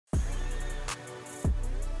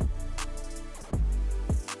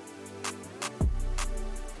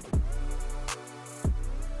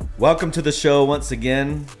Welcome to the show once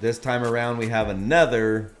again. This time around, we have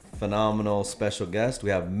another phenomenal special guest.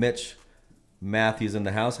 We have Mitch Matthews in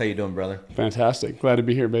the house. How you doing, brother? Fantastic. Glad to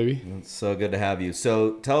be here, baby. It's so good to have you.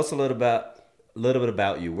 So tell us a little bit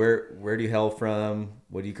about you. Where do you hail from?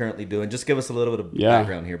 What are you currently doing? Just give us a little bit of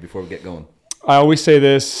background here before we get going. I always say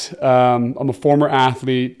this. I'm a former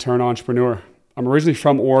athlete turned entrepreneur. I'm originally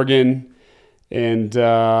from Oregon and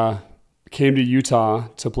came to Utah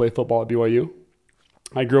to play football at BYU.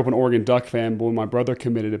 I grew up an Oregon Duck fan, but when my brother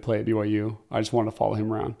committed to play at BYU, I just wanted to follow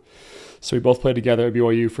him around. So we both played together at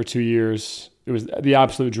BYU for 2 years. It was the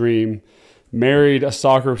absolute dream. Married a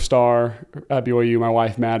soccer star at BYU, my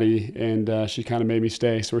wife, Maddie, and she kind of made me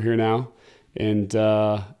stay. So we're here now. And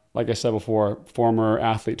like I said before, former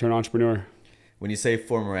athlete turned entrepreneur. When you say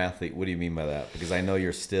former athlete, what do you mean by that? Because I know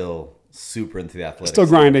you're still super into the athletics. Still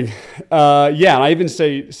grinding. Yeah, and I even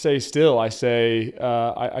say still. I say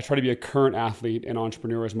I try to be a current athlete and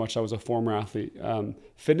entrepreneur as much as I was a former athlete.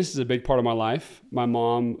 Fitness is a big part of my life. My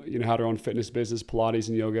mom, had her own fitness business, Pilates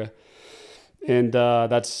and yoga, and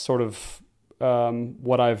that's sort of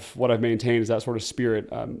what I've maintained is that sort of spirit.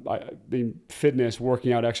 The fitness,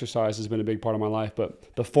 working out, exercise has been a big part of my life.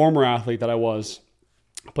 But the former athlete that I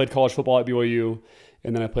played college football at BYU.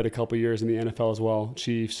 And then I played a couple years in the NFL as well,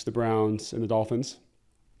 Chiefs, the Browns, and the Dolphins.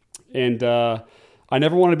 And I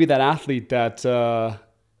never wanted to be that athlete that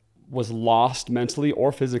was lost mentally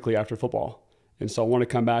or physically after football. And so I want to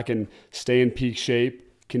come back and stay in peak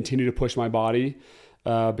shape, continue to push my body,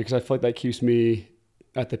 because I feel like that keeps me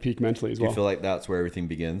at the peak mentally as well. Do you feel like that's where everything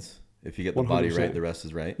begins? If you get the 100%. Body right, the rest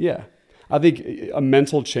is right? Yeah. I think a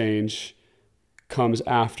mental change comes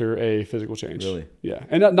after a physical change. Really? Yeah.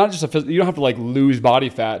 And not just you don't have to lose body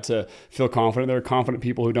fat to feel confident. There are confident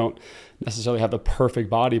people who don't necessarily have the perfect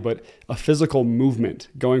body, but a physical movement,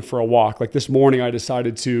 going for a walk. Like this morning, I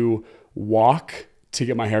decided to walk to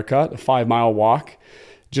get my hair cut, a 5-mile walk,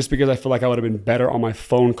 just because I feel like I would have been better on my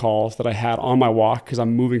phone calls that I had on my walk because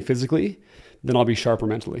I'm moving physically, then I'll be sharper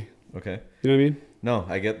mentally. Okay. You know what I mean? No,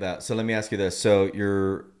 I get that. So let me ask you this. So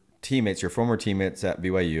your former teammates at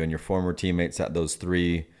BYU and your former teammates at those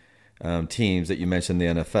three teams that you mentioned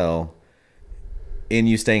in the NFL, in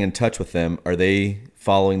you staying in touch with them, are they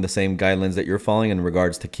following the same guidelines that you're following in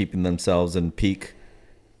regards to keeping themselves in peak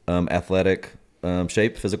athletic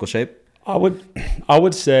shape, physical shape? I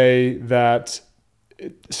would say that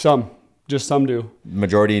some do.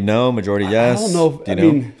 Majority no, majority yes. I don't know. I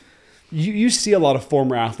mean, you see a lot of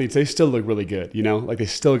former athletes, they still look really good, like they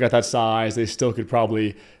still got that size. They still could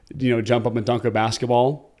probably, jump up and dunk a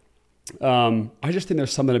basketball. I just think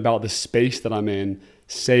there's something about the space that I'm in,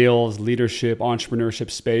 sales, leadership,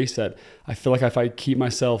 entrepreneurship space, that I feel like if I keep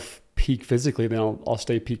myself peak physically, then I'll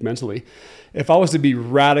stay peak mentally. If I was to be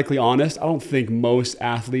radically honest, I don't think most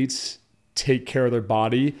athletes take care of their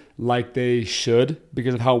body like they should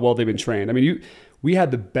because of how well they've been trained. I mean, we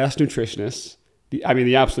had the best nutritionists, the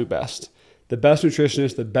absolute best. The best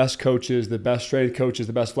nutritionists, the best coaches, the best strength coaches,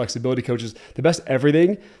 the best flexibility coaches, the best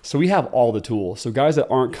everything. So we have all the tools. So guys that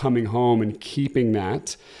aren't coming home and keeping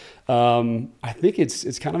that, I think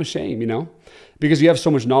it's kind of a shame, because you have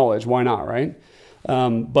so much knowledge. Why not, right?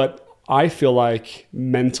 But I feel like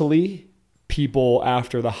mentally, people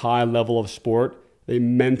after the high level of sport, they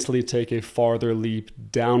mentally take a farther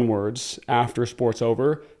leap downwards after sport's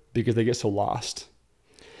over because they get so lost.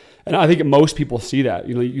 And I think most people see that.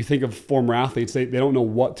 You think of former athletes, they don't know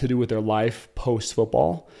what to do with their life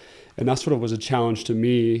post-football. And that sort of was a challenge to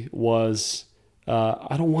me was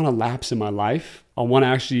I don't want to lapse in my life. I want to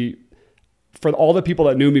actually, for all the people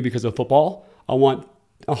that knew me because of football, I want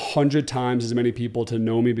 100 times as many people to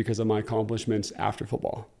know me because of my accomplishments after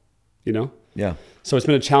football, Yeah. So it's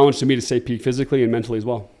been a challenge to me to stay peak physically and mentally as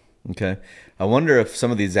well. Okay. I wonder if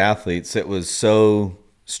some of these athletes, it was so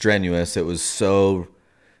strenuous, it was so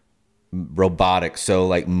robotic, so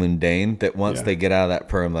mundane, that once they get out of that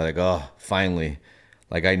program, they're like, oh, finally,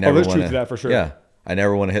 I never want to. There's truth to that for sure. Yeah, I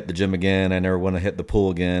never want to hit the gym again. I never want to hit the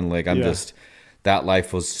pool again. That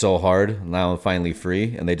life was so hard. Now I'm finally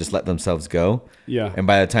free, and they just let themselves go. Yeah. And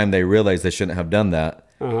by the time they realize they shouldn't have done that,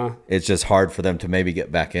 it's just hard for them to maybe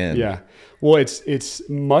get back in. Yeah. Well, it's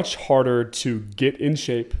much harder to get in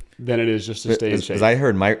shape than it is just to stay in shape. Because I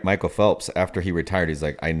heard Michael Phelps, after he retired, he's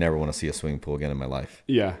like, I never want to see a swimming pool again in my life.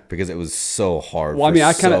 Yeah. Because it was so hard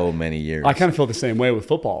so many years. I kind of feel the same way with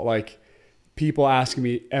football. People asking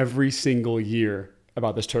me every single year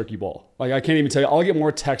about this turkey bowl. I can't even tell you. I'll get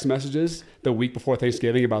more text messages the week before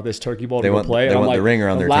Thanksgiving about this turkey bowl to go play. They want the ringer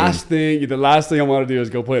on their team. The last thing I want to do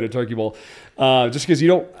is go play at a turkey bowl. Just because I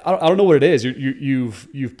don't know what it is.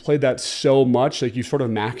 You've played that so much, you've sort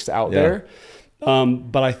of maxed out there.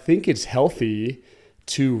 But I think it's healthy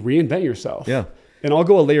to reinvent yourself. Yeah. And I'll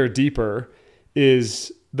go a layer deeper,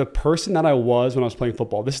 is the person that I was when I was playing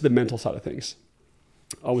football. This is the mental side of things.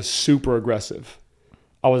 I was super aggressive.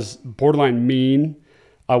 I was borderline mean.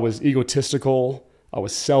 I was egotistical. I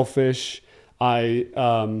was selfish. I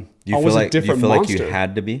was a different monster. Do you feel like you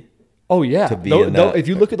had to be? Oh yeah. To be in that, if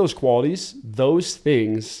you look at those qualities, those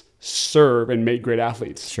things serve and make great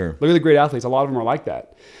athletes. Sure. Look at the great athletes. A lot of them are like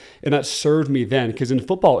that. And that served me then, because in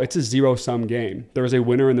football, it's a zero-sum game. There's a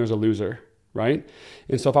winner and there's a loser, right?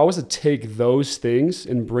 And so if I was to take those things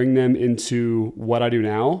and bring them into what I do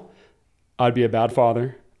now, I'd be a bad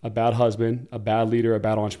father, a bad husband, a bad leader, a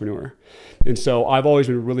bad entrepreneur. And so I've always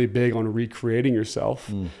been really big on recreating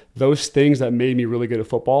yourself. Those things that made me really good at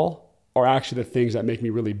football are actually the things that make me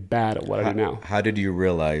really bad at what I do now. How did you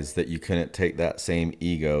realize that you couldn't take that same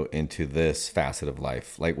ego into this facet of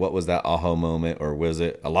life? Like, what was that aha moment, or was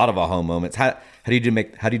it a lot of aha moments? How did you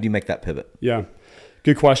make that pivot? Yeah,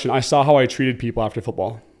 good question. I saw how I treated people after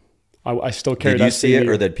football. I still carry that. Did you see it,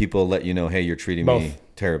 or did people let you know, hey, you're treating me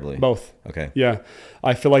terribly? Both. Okay. Yeah.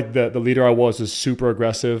 I feel like the leader I was super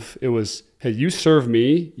aggressive. It was, hey, you serve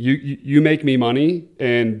me, you make me money,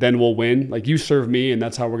 and then we'll win. Like, you serve me, and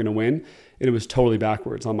that's how we're going to win. And it was totally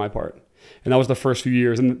backwards on my part. And that was the first few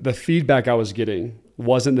years. And the feedback I was getting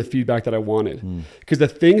wasn't the feedback that I wanted. Because the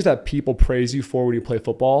things that people praise you for when you play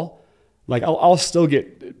football, like I'll still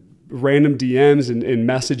get random DMs and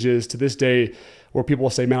messages to this day where people will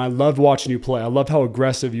say, man, I loved watching you play. I loved how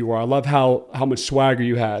aggressive you were. I loved how much swagger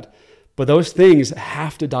you had. But those things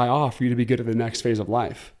have to die off for you to be good at the next phase of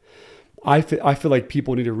life. I feel like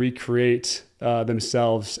people need to recreate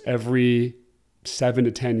themselves every 7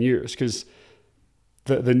 to 10 years, because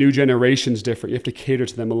the new generation's different. You have to cater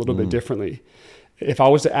to them a little bit differently. If I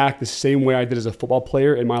was to act the same way I did as a football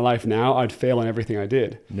player in my life now, I'd fail in everything I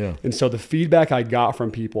did. Yeah. And so the feedback I got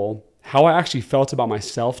from people, how I actually felt about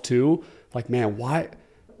myself too, like, man,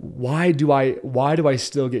 why do I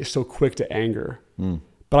still get so quick to anger?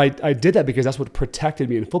 But I did that because that's what protected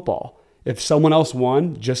me in football. If someone else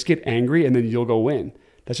won, just get angry and then you'll go win.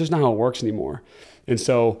 That's just not how it works anymore. And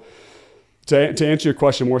so to answer your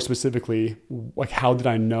question more specifically, like, how did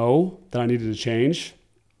I know that I needed to change?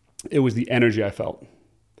 It was the energy I felt.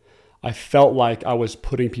 I felt like I was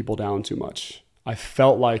putting people down too much. I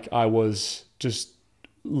felt like I was just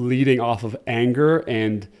leading off of anger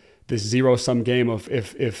and this zero-sum game of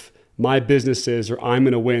if my business is, or I'm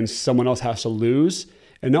going to win, someone else has to lose.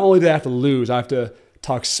 And not only do I have to lose, I have to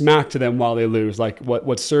talk smack to them while they lose, like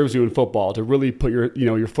what serves you in football, to really put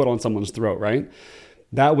your foot on someone's throat, right?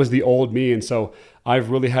 That was the old me. And so I've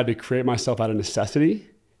really had to create myself out of necessity.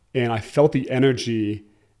 And I felt the energy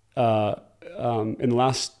in the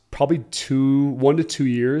last probably 1 to 2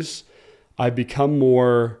 years. I've become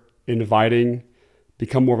more inviting,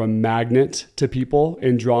 become more of a magnet to people,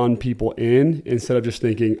 and drawn people in, instead of just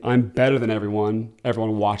thinking I'm better than everyone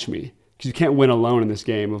watch me. Because you can't win alone in this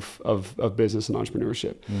game of business and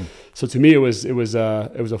entrepreneurship. So to me, it was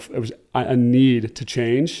a need to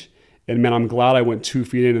change. And man, I'm glad I went 2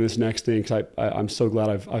 feet into this next thing, because I'm so glad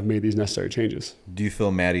I've made these necessary changes. Do you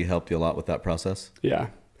feel Maddie helped you a lot with that process? Yeah,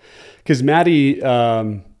 because Maddie,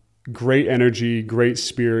 great energy, great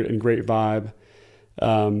spirit, and great vibe.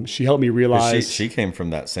 She helped me realize she came from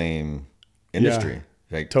that same industry.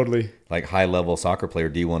 Yeah, like, totally. Like high level soccer player,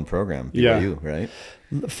 D1 program, BYU, right?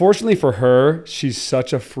 Fortunately for her, she's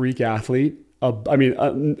such a freak athlete.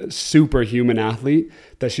 A superhuman athlete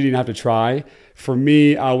that she didn't have to try. For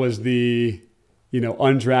me, I was the,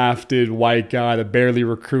 undrafted white guy, the barely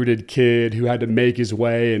recruited kid who had to make his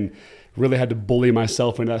way and really had to bully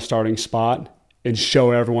myself into that starting spot and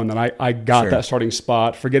show everyone that I got that starting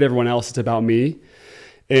spot. Forget everyone else. It's about me.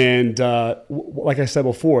 And like I said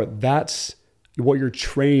before, that's what you're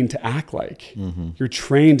trained to act like. You're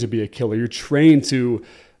trained to be a killer. You're trained to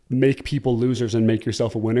make people losers and make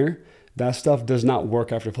yourself a winner. That stuff does not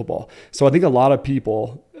work after football. So I think a lot of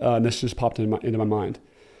people, and this just popped into my mind,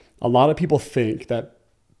 a lot of people think that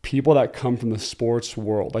people that come from the sports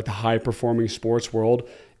world, like the high performing sports world,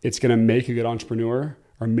 it's going to make a good entrepreneur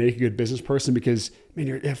or make a good business person because, man,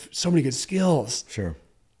 you have so many good skills. Sure.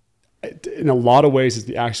 In a lot of ways, it's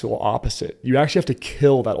the actual opposite. You actually have to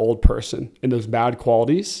kill that old person and those bad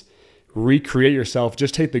qualities, recreate yourself,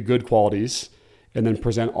 just take the good qualities, and then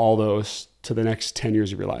present all those to the next 10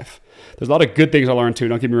 years of your life. There's a lot of good things I learned too.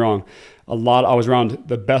 Don't get me wrong. I was around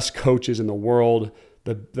the best coaches in the world,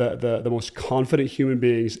 the most confident human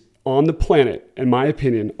beings on the planet, in my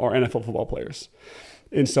opinion, are NFL football players.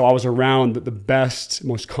 And so I was around the best,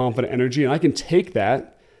 most confident energy, and I can take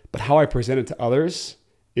that, but how I present it to others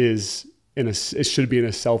it should be in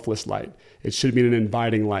a selfless light. It should be in an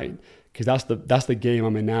inviting light. because that's the game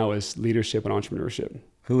I'm in now, is leadership and entrepreneurship.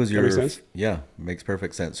 Who was your? That make sense? Yeah, makes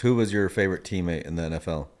perfect sense. Who was your favorite teammate in the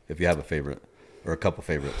NFL, if you have a favorite or a couple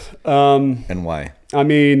favorites, and why? I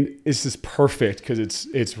mean, it's just perfect because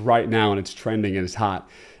it's right now and it's trending and it's hot.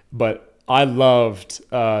 But I loved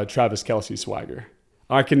Travis Kelce's swagger.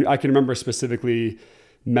 I can remember specifically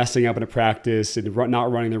messing up in a practice and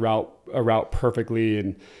not running a route perfectly,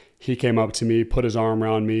 and he came up to me, put his arm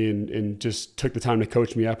around me, and just took the time to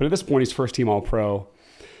coach me up. And at this point, he's first team All-Pro.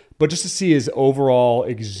 But just to see his overall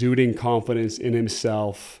exuding confidence in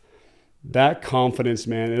himself, that confidence,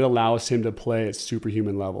 man, it allows him to play at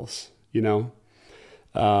superhuman levels, you know?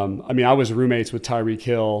 I mean, I was roommates with Tyreek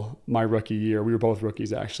Hill my rookie year. We were both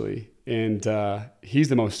rookies, actually. And he's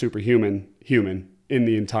the most superhuman human in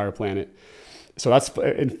the entire planet. So that's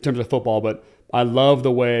in terms of football, but I love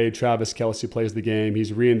the way Travis Kelce plays the game.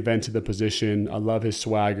 He's reinvented the position. I love his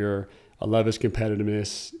swagger. I love his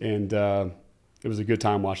competitiveness. And it was a good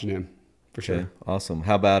time watching him, for sure. Okay, awesome.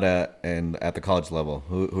 How about at the college level?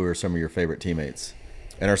 Who are some of your favorite teammates?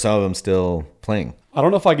 And are some of them still playing? I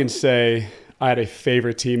don't know if I can say I had a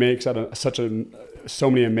favorite teammate because I had so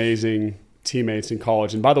many amazing teammates in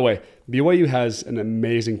college. And by the way, BYU has an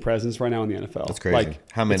amazing presence right now in the NFL. That's crazy.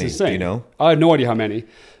 Like, how many? Do you know? I have no idea how many.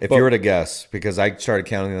 If you were to guess, because I started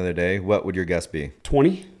counting the other day, what would your guess be?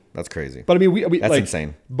 20. That's crazy. But I mean, we that's like,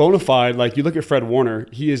 insane. Bona fide, like you look at Fred Warner,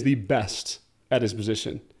 he is the best at his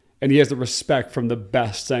position. And he has the respect from the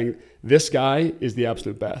best, saying, this guy is the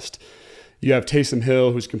absolute best. You have Taysom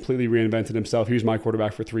Hill, who's completely reinvented himself. He was my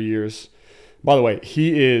quarterback for 3 years. By the way,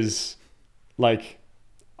 he is like,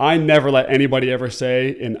 I never let anybody ever say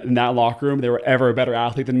in that locker room they were ever a better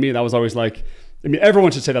athlete than me. That was always like, I mean,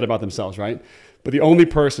 everyone should say that about themselves, right? But the only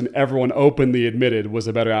person everyone openly admitted was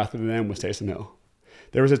a better athlete than them was Taysom Hill.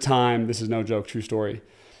 There was a time, this is no joke, true story.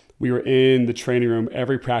 We were in the training room.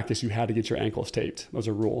 Every practice, you had to get your ankles taped. That was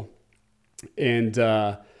a rule. And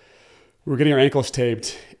we were getting our ankles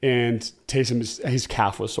taped, and Taysom, his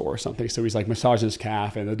calf was sore or something. So he's like massaging his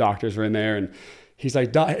calf, and the doctors are in there, and he's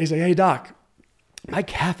like, hey, doc, my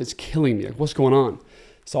calf is killing me. Like, what's going on?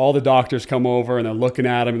 So all the doctors come over, and they're looking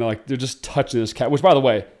at him, and they're just touching his calf, which, by the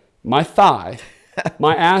way, my thigh,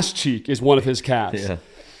 my ass cheek is one of his calves. Yeah.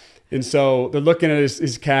 And so they're looking at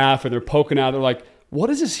his calf, and they're poking out. They're like,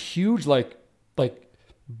 what is this huge, like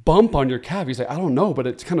bump on your calf? He's like, I don't know, but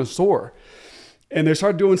it's kind of sore. And they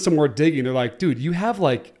start doing some more digging. They're like, dude, you have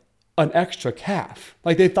like an extra calf.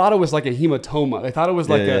 Like they thought it was like a hematoma. They thought it was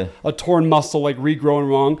like a torn muscle, like regrowing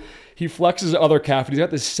wrong. He flexes his other calf, and he's got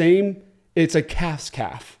the same, it's a calf's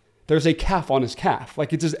calf. There's a calf on his calf.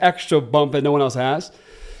 Like it's this extra bump that no one else has.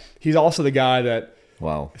 He's also the guy that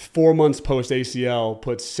 4 months post ACL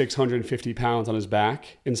puts 650 pounds on his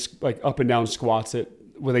back and like up and down squats it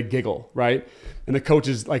with a giggle, right? And the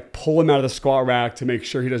coaches like pull him out of the squat rack to make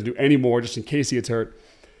sure he doesn't do any more just in case he gets hurt.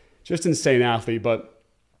 Just insane athlete. But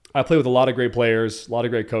I play with a lot of great players, a lot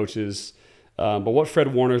of great coaches. But what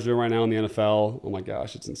Fred Warner's doing right now in the NFL, oh my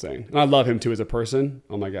gosh, it's insane. And I love him too as a person.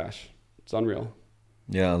 Oh my gosh, it's unreal.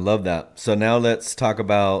 Yeah, I love that. So now let's talk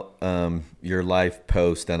about your life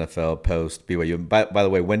post NFL, post BYU. By the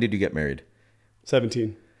way, when did you get married?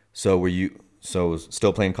 17. So were you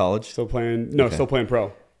still playing college? Still playing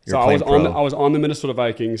pro. I was on the Minnesota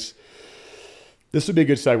Vikings. This would be a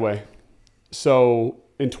good segue. So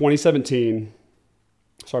in 2017,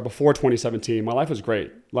 before 2017, my life was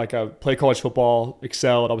great. Like I played college football,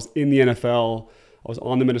 excelled. I was in the NFL. I was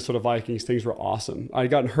on the Minnesota Vikings. Things were awesome. I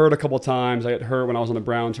had gotten hurt a couple of times. I got hurt when I was on the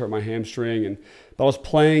Browns, hurt my hamstring. But I was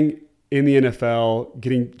playing in the NFL,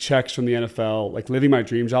 getting checks from the NFL, like living my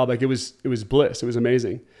dream job. Like it was bliss. It was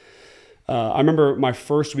amazing. I remember my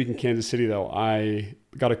first week in Kansas City, though, I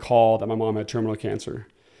got a call that my mom had terminal cancer.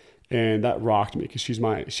 And that rocked me because she was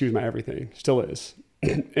my everything. Still is.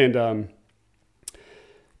 And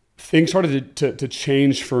things started to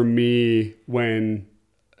change for me when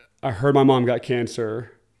I heard my mom got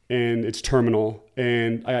cancer and it's terminal,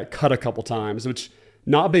 and I got cut a couple times, which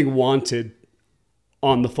not being wanted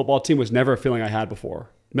on the football team was never a feeling I had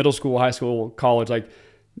before. Middle school, high school, college, like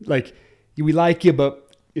we like you,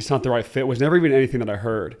 but it's not the right fit was never even anything that I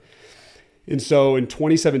heard. And so in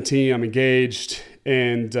 2017, I'm engaged,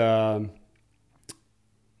 and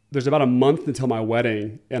there's about a month until my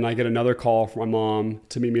wedding, and I get another call from my mom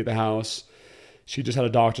to meet me at the house. She just had a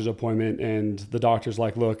doctor's appointment, and the doctor's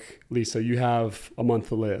like, look, Lisa, you have a month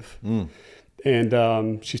to live.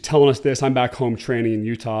 And she's telling us this. I'm back home training in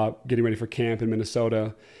Utah, getting ready for camp in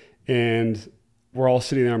Minnesota. And we're all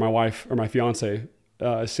sitting there. My wife, or my fiance,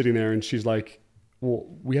 is sitting there, and she's like, well,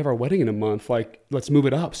 we have our wedding in a month. Like, let's move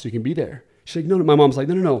it up so you can be there. She's like, no, my mom's like,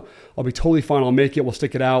 no, I'll be totally fine. I'll make it. We'll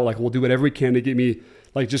stick it out. Like, we'll do whatever we can to get me,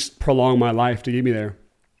 like, just prolong my life to get me there.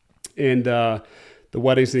 And the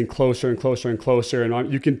wedding's getting closer and closer and closer.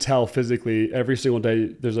 And you can tell physically every single day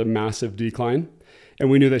there's a massive decline. And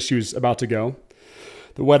we knew that she was about to go.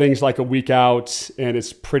 The wedding's like a week out, and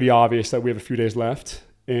it's pretty obvious that we have a few days left.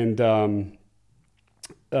 And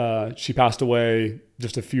she passed away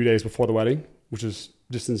just a few days before the wedding, which is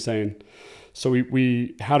just insane. So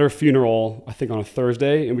we had her funeral, I think, on a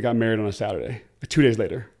Thursday, and we got married on a Saturday, 3 days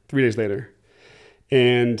later.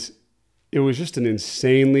 And it was just an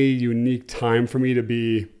insanely unique time for me to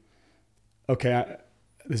be, okay,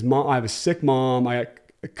 I have a sick mom. I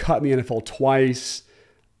got cut in the NFL twice.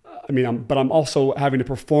 I mean, but I'm also having to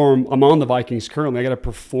perform. I'm on the Vikings currently. I got to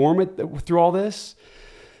perform through all this.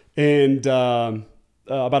 And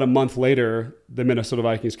about a month later, the Minnesota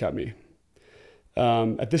Vikings cut me.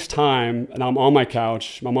 At this time, and I'm on my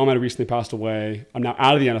couch. My mom had recently passed away. I'm now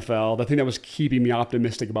out of the NFL. The thing that was keeping me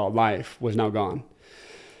optimistic about life was now gone.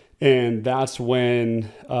 And that's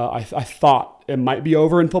when I thought it might be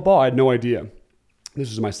over in football. I had no idea. This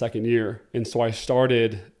was my second year. And so I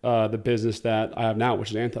started the business that I have now,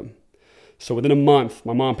 which is Anthem. So within a month,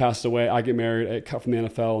 my mom passed away. I get married, I get cut from the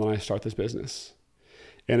NFL, and I start this business.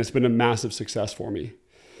 And it's been a massive success for me.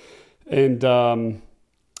 And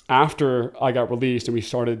after I got released and we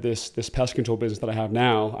started this pest control business that I have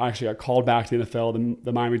now, I actually got called back to the NFL.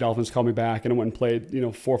 The Miami Dolphins called me back, and I went and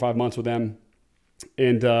played 4 or 5 months with them.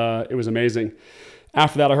 And it was amazing.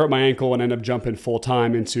 After that, I hurt my ankle and ended up jumping full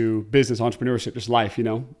time into business, entrepreneurship, just life,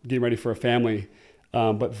 getting ready for a family.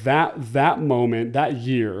 But that moment, that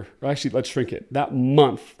year, or actually, let's shrink it, that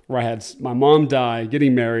month where I had my mom die,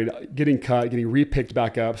 getting married, getting cut, getting repicked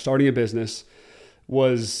back up, starting a business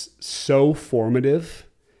was so formative.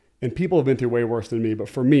 And people have been through way worse than me, but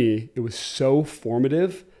for me, it was so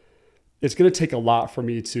formative. It's going to take a lot for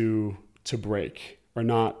me to break or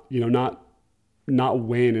not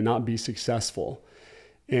win and not be successful.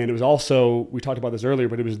 And it was also, we talked about this earlier,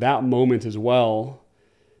 but it was that moment as well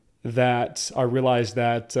that I realized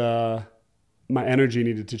that my energy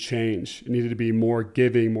needed to change. It needed to be more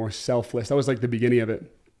giving, more selfless. That was like the beginning of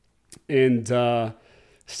it. And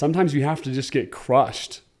sometimes you have to just get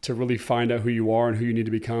crushed to really find out who you are and who you need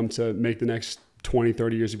to become to make the next 20,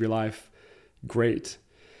 30 years of your life great.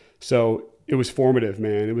 So it was formative,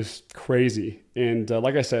 man. It was crazy. And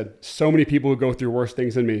like I said, so many people who go through worse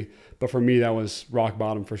things than me. But for me, that was rock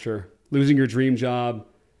bottom for sure. Losing your dream job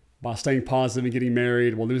while staying positive and getting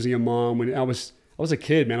married, while losing a mom. When I was a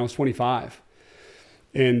kid, man. I was 25.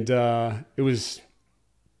 And it was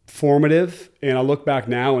formative. And I look back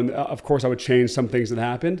now, and of course I would change some things that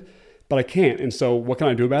happened, but I can't. And so what can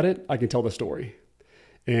I do about it? I can tell the story.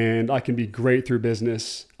 And I can be great through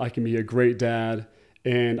business. I can be a great dad.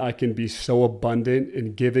 And I can be so abundant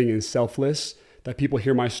and giving and selfless that people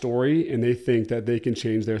hear my story and they think that they can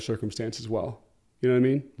change their circumstance as well. You know what I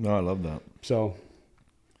mean? No, I love that. So.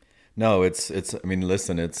 No, I mean,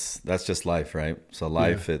 listen, that's just life, right? So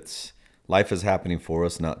life is happening for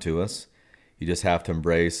us, not to us. You just have to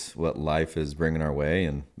embrace what life is bringing our way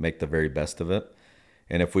and make the very best of it.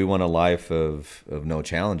 And if we want a life of no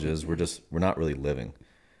challenges, we're not really living.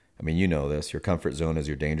 I mean, you know this. Your comfort zone is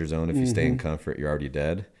your danger zone. If you stay in comfort, you're already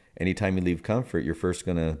dead. Anytime you leave comfort, you're first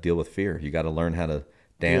going to deal with fear. You got to learn how to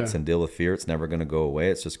dance and deal with fear. It's never going to go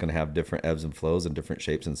away. It's just going to have different ebbs and flows and different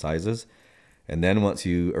shapes and sizes. And then once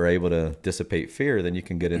you are able to dissipate fear, then you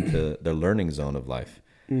can get into the learning zone of life.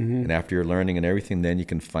 And after you're learning and everything, then you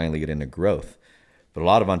can finally get into growth. But a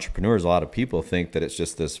lot of entrepreneurs, a lot of people think that it's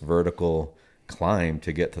just this vertical climb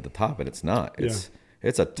to get to the top, and it's not. It's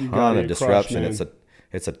a ton of disruption.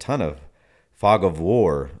 It's a ton of fog of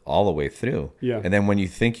war all the way through. Yeah. And then when you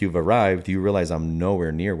think you've arrived, you realize I'm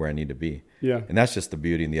nowhere near where I need to be. Yeah. And that's just the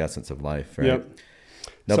beauty and the essence of life, right? Yep.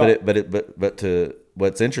 No, so, but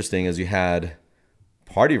what's interesting is you had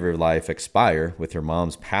part of your life expire with your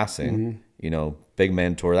mom's passing. Big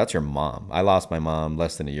mentor. That's your mom. I lost my mom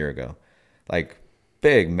less than a year ago. Like,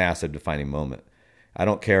 big, massive defining moment. I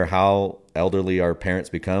don't care how elderly our parents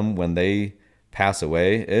become when they pass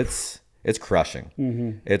away. It's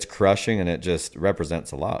crushing. It's crushing, and it just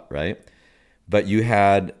represents a lot, right? But you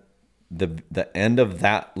had the end of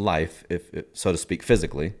that life, if so to speak,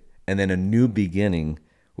 physically, and then a new beginning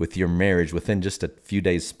with your marriage within just a few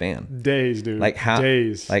days span. Days, dude.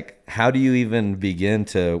 Days. Like, how do you even begin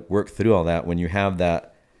to work through all that when you have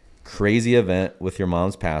that crazy event with your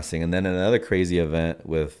mom's passing, and then another crazy event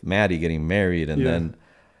with Maddie getting married, and then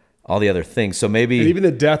all the other things? So maybe, and even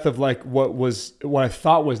the death of like what I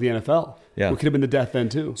thought was the NFL. Yeah. It could have been the death then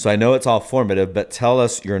too. So I know it's all formative, but tell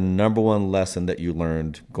us your number one lesson that you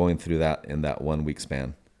learned going through that in that 1 week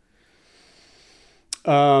span.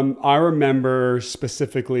 I remember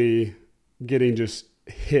specifically getting just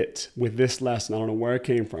hit with this lesson. I don't know where it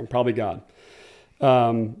came from, probably God.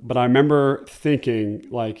 But I remember thinking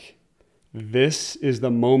like, this is the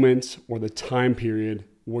moment or the time period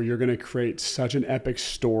where you're going to create such an epic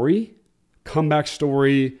story, comeback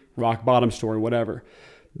story, rock bottom story, whatever.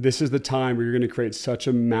 This is the time where you're going to create such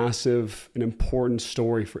a massive and important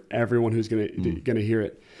story for everyone who's going to hear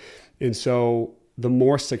it. And so the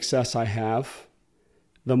more success I have,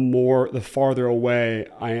 the farther away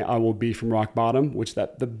I will be from rock bottom, which the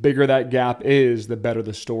bigger that gap is, the better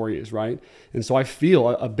the story is, right? And so I feel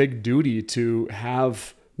a big duty to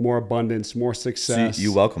have more abundance, more success. So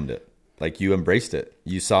you welcomed it. Like you embraced it.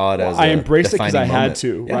 You saw it as I embraced it because I had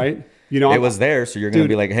to, yeah. right? You know, it was there. So you're going to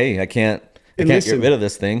be like, hey, I can't get rid of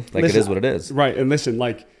this thing. Like it is what it is. Right. And listen,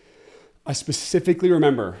 like I specifically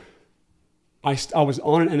remember I was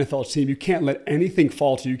on an NFL team. You can't let anything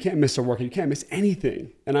fall to you. You can't miss a workout. You can't miss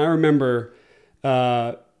anything. And I remember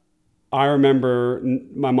my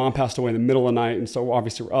mom passed away in the middle of the night. And so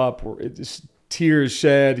obviously we're up, just tears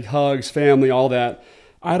shed, hugs, family, all that.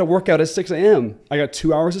 I had a workout at 6 a.m. I got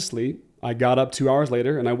 2 hours of sleep. I got up 2 hours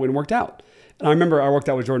later and I went and worked out. And I remember I worked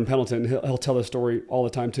out with Jordan Pendleton. He'll tell this story all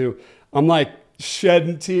the time too. I'm like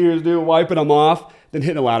shedding tears, dude, wiping them off, then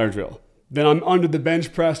hitting a ladder drill. Then I'm under the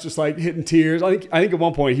bench press, just like hitting tears. I think at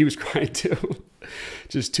one point he was crying too.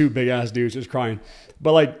 Just two big ass dudes just crying.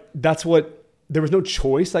 But like, there was no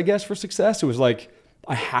choice, I guess, for success. It was like,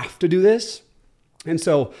 I have to do this. And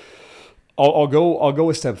so I'll go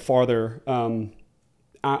a step farther.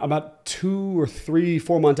 About 2 or 3,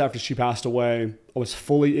 4 months after she passed away, I was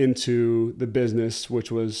fully into the business,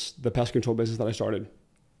 which was the pest control business that I started.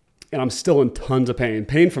 And I'm still in tons of pain.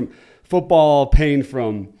 Pain from football, pain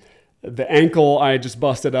from the ankle I just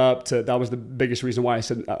busted up. That was the biggest reason why I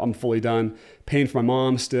said I'm fully done. Pain from my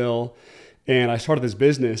mom still. And I started this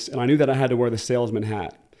business, and I knew that I had to wear the salesman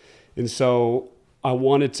hat. And so I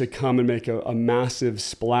wanted to come and make a massive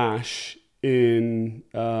splash in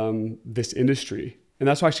this industry. And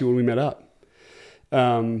that's actually when we met up.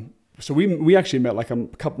 So we actually met like a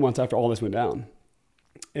couple months after all this went down.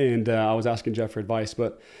 And I was asking Jeff for advice,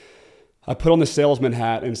 but I put on the salesman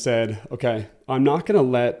hat and said, okay, I'm not going to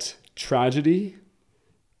let tragedy,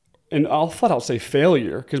 and I'll flat out say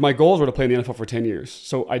failure, because my goals were to play in the NFL for 10 years.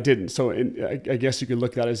 So I didn't. So I guess you could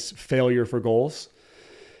look at that as failure for goals.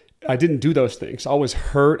 I didn't do those things. I was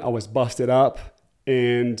hurt. I was busted up.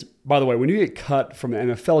 And by the way, when you get cut from an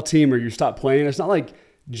NFL team or you stop playing, it's not like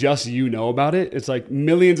just you know about it. It's like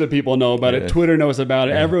millions of people know about it. Twitter knows about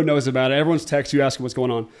it. Everyone knows about it. Everyone's texting you asking what's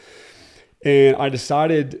going on. And I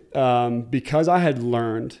decided, because I had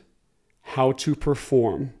learned how to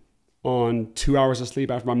perform on 2 hours of sleep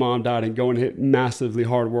after my mom died and go and hit massively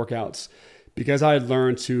hard workouts, because I had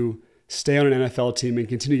learned to stay on an NFL team and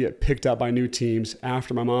continue to get picked up by new teams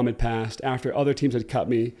after my mom had passed, after other teams had cut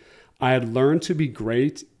me, I had learned to be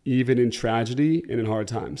great even in tragedy and in hard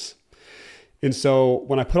times. And so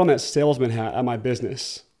when I put on that salesman hat at my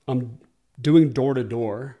business, I'm doing door to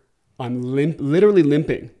door. I'm literally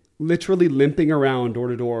limping around door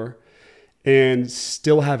to door and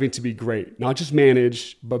still having to be great, not just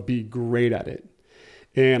manage, but be great at it.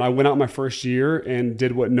 And I went out my first year and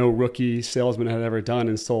did what no rookie salesman had ever done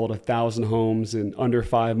and sold 1,000 homes in under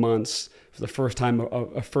 5 months. It was the first time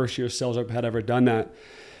a first year sales rep had ever done that.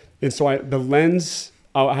 And so the lens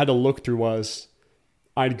I had to look through was,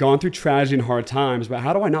 I'd gone through tragedy and hard times, but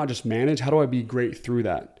how do I not just manage? How do I be great through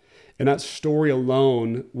that? And that story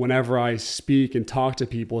alone, whenever I speak and talk to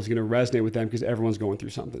people, is going to resonate with them because everyone's going through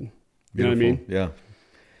something. You know what I mean? Yeah.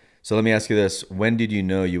 So let me ask you this. When did you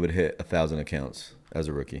know you would hit 1,000 accounts as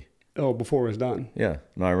a rookie? Oh, before it was done. Yeah.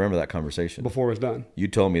 No, I remember that conversation. Before it was done. You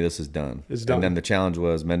told me this is done. It's done. And then the challenge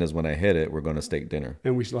was, Mendez, when I hit it, we're going to steak dinner.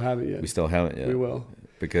 And we still haven't yet. We still haven't yet. We will.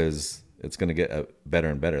 Because it's going to get better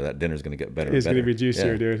and better. That dinner's going to get better and better. It's going to be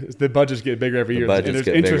juicier, dude. The budgets get bigger every year. And there's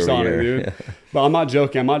interest on it, dude. Yeah. But I'm not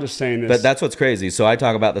joking. I'm not just saying this. But that's what's crazy. So I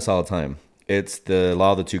talk about this all the time. It's the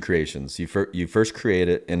law of the two creations. You first create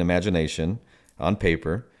it in imagination, on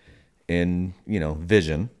paper, in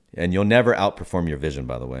vision, and you'll never outperform your vision,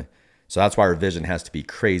 by the way. So that's why our vision has to be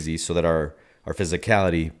crazy, so that our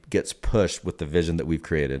physicality gets pushed with the vision that we've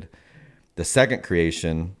created. The second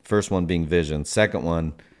creation, first one being vision, second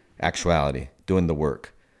one, actuality, doing the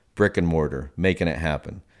work, brick and mortar, making it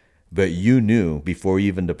happen. But you knew before you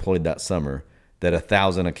even deployed that summer that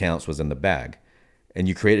 1,000 accounts was in the bag. And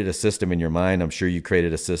you created a system in your mind. I'm sure you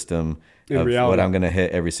created a system of what I'm going to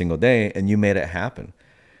hit every single day, and you made it happen.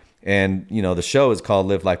 And, the show is called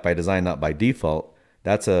Live Life by Design, Not by Default.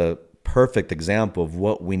 That's a perfect example of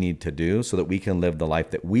what we need to do so that we can live the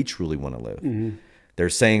life that we truly want to live. Mm-hmm.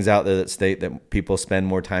 There's sayings out there that state that people spend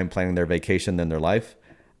more time planning their vacation than their life.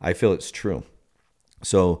 I feel it's true.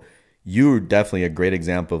 So you're definitely a great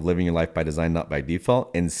example of living your life by design, not by default,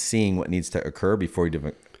 and seeing what needs to occur before it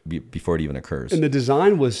even occurs. And the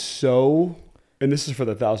design was so, and this is for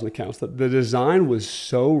the 1,000 accounts, the design was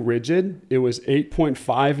so rigid. It was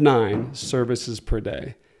 8.59 services per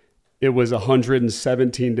day. It was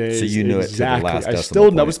 117 days. So you knew exactly. It to the last I decimal still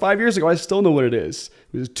point. That was 5 years ago. I still know what it is.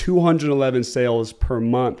 It was 211 sales per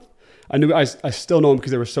month. I still know them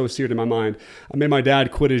because they were so seared in my mind. I made my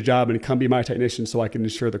dad quit his job and come be my technician so I can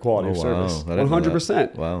ensure the quality of service.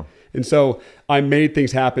 100%. Wow. And so I made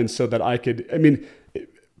things happen so that I could,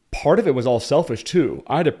 part of it was all selfish too.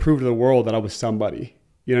 I had to prove to the world that I was somebody.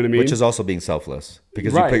 You know what I mean? Which is also being selfless,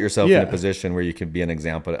 because you put yourself in a position where you can be an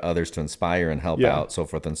example to others to inspire and help out, so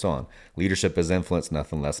forth and so on. Leadership is influence,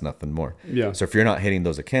 nothing less, nothing more. Yeah. So if you're not hitting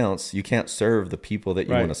those accounts, you can't serve the people that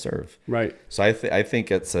you want to serve. Right. So I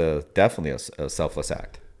think it's definitely a selfless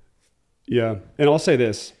act. Yeah. And I'll say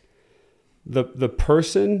this, the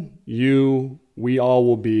person we all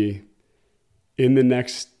will be in the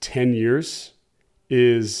next 10 years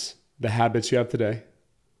is the habits you have today,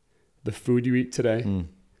 the food you eat today,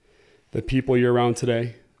 the people you're around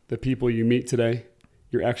today, the people you meet today,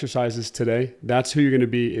 your exercises today. That's who you're going to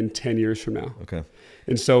be in 10 years from now. Okay.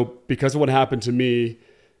 And so because of what happened to me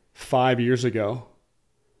 5 years ago,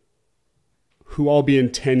 who I'll be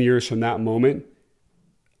in 10 years from that moment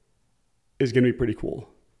is going to be pretty cool,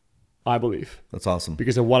 I believe. That's awesome.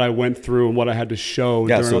 Because of what I went through and what I had to show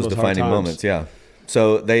during so all those those hard defining times. moments. Yeah.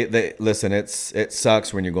 So they listen, it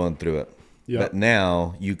sucks when you're going through it. Yep. But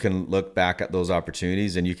now you can look back at those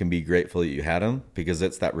opportunities and you can be grateful that you had them, because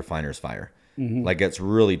it's that refiner's fire. Mm-hmm. Like, it's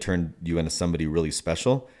really turned you into somebody really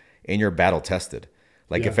special, and you're battle tested.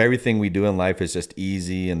 Like, if everything we do in life is just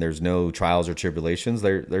easy and there's no trials or tribulations,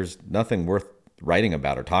 there's nothing worth writing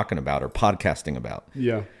about or talking about or podcasting about.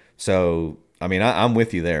 Yeah. So, I'm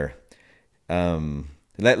with you there.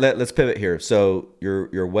 Let's pivot here. So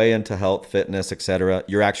you're way into health, fitness, etc.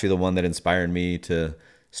 You're actually the one that inspired me to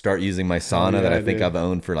start using my sauna that I think I've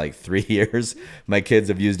owned for like 3 years. My kids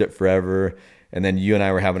have used it forever. And then you and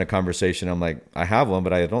I were having a conversation. I'm like, I have one,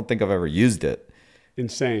 but I don't think I've ever used it.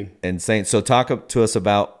 Insane. So talk to us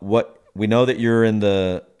about what we know that you're in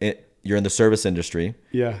the service industry.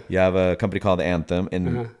 Yeah. You have a company called Anthem,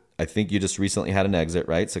 and I think you just recently had an exit,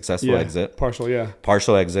 right? Successful exit.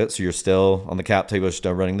 Partial exit. So you're still on the cap table, you're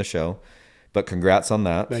still running the show. But congrats on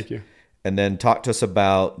that. Thank you. And then talk to us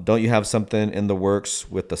about, don't you have something in the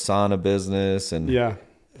works with the sauna business and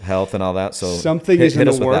health and all that? So something's in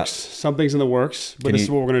the works, but this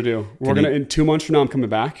is what we're going to do. We're going to, in 2 months from now, I'm coming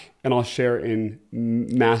back and I'll share in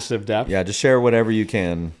massive depth. Yeah, just share whatever you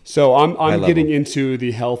can. So I'm getting into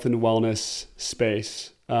the health and wellness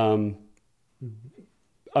space.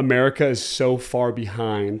 America is so far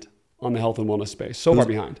behind on the health and wellness space. Far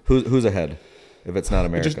behind. Who's ahead? If it's not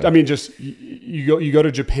America, you go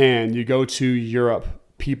to Japan, you go to Europe.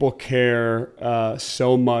 People care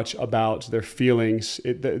so much about their feelings.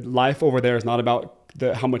 Life over there is not about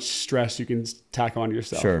how much stress you can tack onto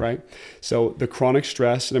yourself, right? So the chronic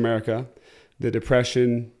stress in America, the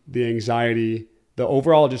depression, the anxiety, the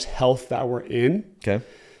overall just health that we're in. Okay.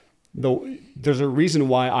 There's a reason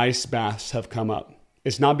why ice baths have come up.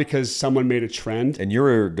 It's not because someone made a trend. And you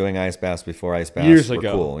were doing ice baths before ice baths years were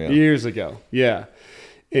ago. Cool. Years ago. Yeah.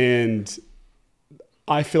 And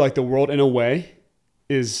I feel like the world, in a way,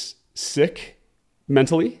 is sick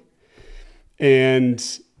mentally. And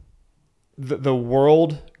the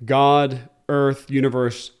world, God, earth,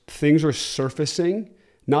 universe, things are surfacing,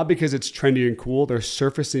 not because it's trendy and cool. They're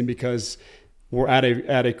surfacing because we're at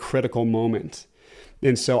a critical moment.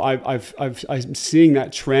 And so I'm seeing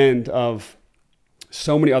that trend of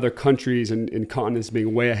so many other countries and continents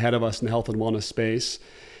being way ahead of us in the health and wellness space.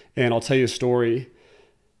 And I'll tell you a story.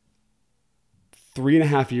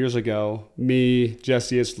 3.5 years ago, me,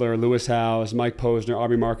 Jesse Itzler, Lewis Howes, Mike Posner,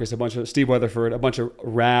 Aubrey Marcus, Steve Weatherford, a bunch of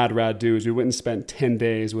rad dudes. We went and spent 10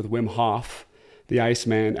 days with Wim Hof, the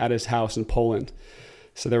Iceman, at his house in Poland.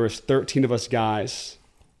 So there was 13 of us guys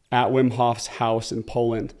at Wim Hof's house in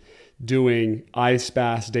Poland doing ice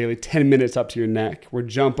baths daily, 10 minutes up to your neck. We're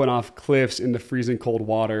jumping off cliffs into freezing cold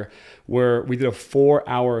water, where we did a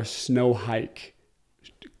 4-hour snow hike,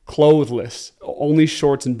 clothless, only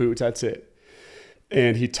shorts and boots, that's it.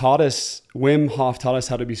 And Wim Hof taught us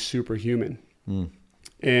how to be superhuman.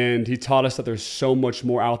 And he taught us that there's so much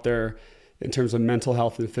more out there in terms of mental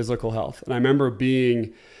health and physical health. And I remember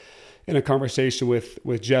being in a conversation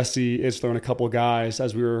with Jesse Isler and a couple of guys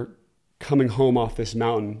as we were coming home off this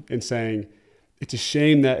mountain and saying, it's a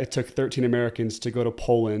shame that it took 13 Americans to go to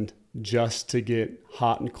Poland just to get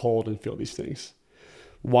hot and cold and feel these things.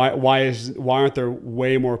 Why aren't there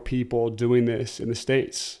way more people doing this in the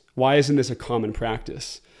States? Why isn't this a common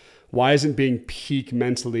practice? Why isn't being peak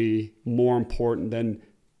mentally more important than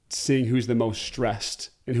seeing who's the most stressed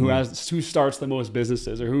and who starts the most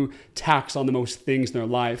businesses or who tacks on the most things in their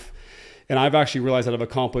life? And I've actually realized that I've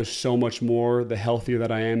accomplished so much more the healthier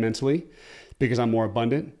that I am mentally because I'm more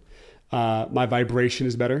abundant. My vibration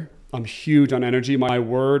is better. I'm huge on energy. My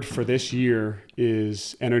word for this year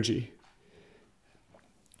is energy.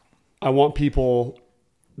 I want people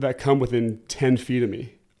that come within 10 feet of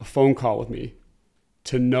me, a phone call with me,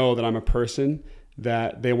 to know that I'm a person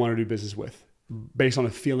that they want to do business with based on a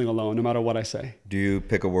feeling alone, no matter what I say. Do you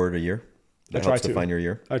pick a word a year that I try helps to define your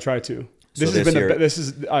year? I try to. So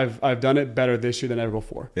I've done it better this year than ever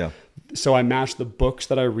before. Yeah. So I match the books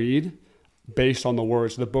that I read based on the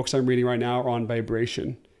words. The books I'm reading right now are on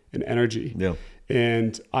vibration and energy. Yeah.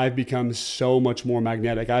 And I've become so much more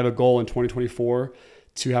magnetic. I have a goal in 2024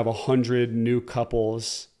 to have 100 new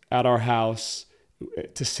couples at our house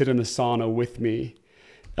to sit in the sauna with me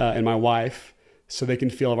and my wife so they can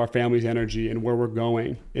feel of our family's energy and where we're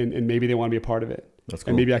going. And maybe they want to be a part of it. That's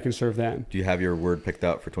cool. And maybe I can serve them. Do you have your word picked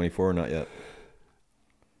out for 24 or not yet?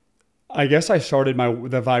 I guess I started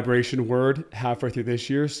the vibration word halfway through this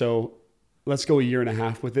year. So let's go a year and a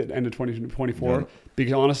half with it, end of 2024.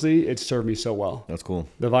 Because honestly, it served me so well. That's cool.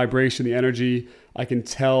 The vibration, the energy, I can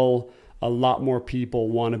tell a lot more people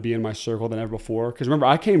want to be in my circle than ever before. Because remember,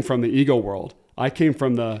 I came from the ego world. I came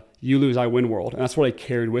from the you lose, I win world. And that's what I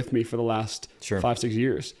carried with me for the last 5-6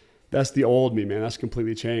 years. That's the old me, man. That's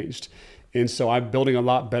completely changed. And so I'm building a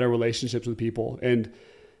lot better relationships with people. And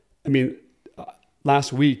I mean,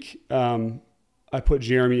 last week, I put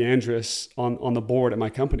Jeremy Andrus on the board at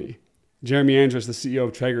my company. Jeremy Andrus, the CEO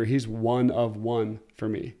of Traeger, he's one of one for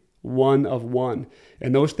me. One of one.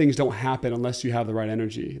 And those things don't happen unless you have the right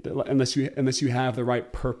energy, unless you have the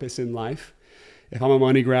right purpose in life. If I'm a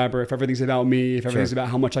money grabber, if everything's about me, if everything's about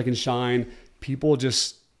how much I can shine, people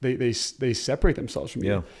just, they separate themselves from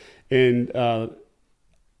you. And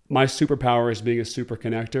my superpower is being a super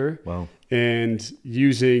connector. Wow. And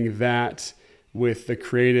using that with the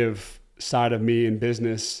creative side of me in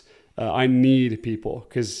business. I need people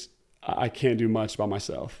because I can't do much by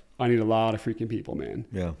myself. I need a lot of freaking people, man.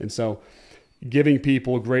 Yeah. And so giving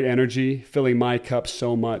people great energy, filling my cup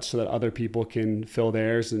so much so that other people can fill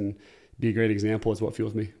theirs and be a great example is what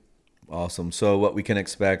fuels me. Awesome. So what we can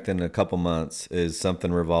expect in a couple months is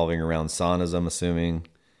something revolving around saunas, I'm assuming.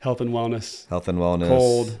 Health and wellness.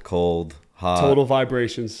 Cold, hot. Total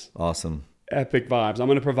vibrations. Awesome. Epic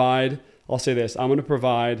vibes. I'll say this, I'm going to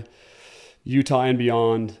provide Utah and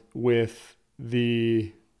beyond with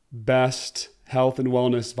the best health and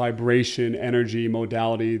wellness vibration energy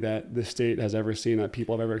modality that the state has ever seen, that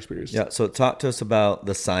people have ever experienced. Yeah. So talk to us about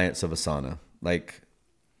the science of a sauna. Like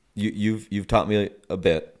you've taught me a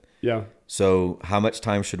bit. Yeah. So how much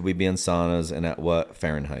time should we be in saunas and at what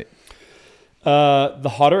Fahrenheit?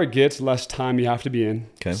 The hotter it gets, less time you have to be in.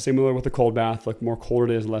 Okay. Similar with the cold bath, like more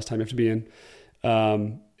colder it is, less time you have to be in.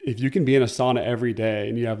 If you can be in a sauna every day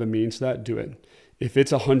and you have the means to that, do it. If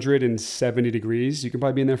it's 170 degrees, you can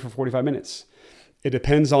probably be in there for 45 minutes. It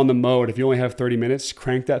depends on the mode. If you only have 30 minutes,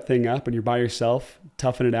 crank that thing up and you're by yourself,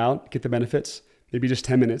 toughen it out, get the benefits, maybe just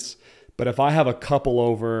 10 minutes. But if I have a couple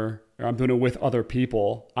over or I'm doing it with other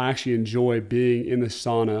people, I actually enjoy being in the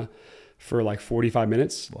sauna for like 45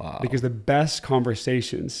 minutes. Wow. Because the best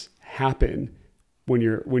conversations happen when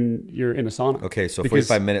you're in a sauna. Okay, so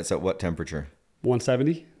 45 minutes at what temperature?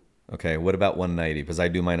 170. Okay, what about 190? Because I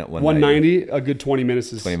do mine at 190. 190, a good 20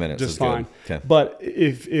 minutes is 20 minutes just is fine. Good. Okay. But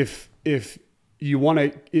if you want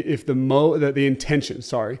to, if the intention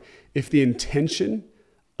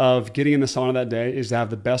of getting in the sauna that day is to have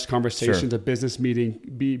the best conversations, a business meeting,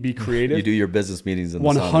 be creative. You do your business meetings in the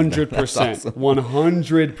 100%, sauna. That's awesome.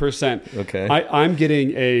 100%. Okay. I'm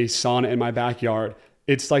getting a sauna in my backyard.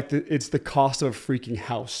 It's like it's the cost of a freaking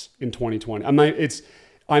house in 2020.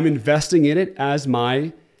 I'm investing in it as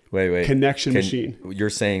my connection machine. You're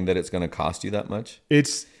saying that it's going to cost you that much?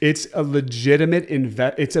 It's a legitimate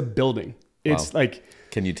it's a building. It's like.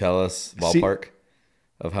 Can you tell us ballpark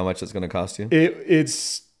of how much it's going to cost you?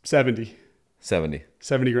 It's 70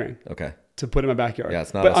 grand. Okay. To put in my backyard. Yeah,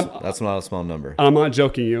 that's not a small number. I'm not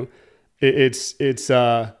joking you. I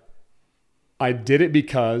did it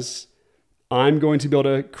because I'm going to be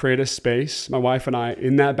able to create a space, my wife and I,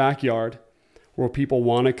 in that backyard where people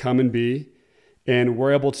want to come and be. And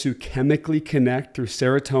we're able to chemically connect through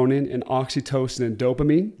serotonin and oxytocin and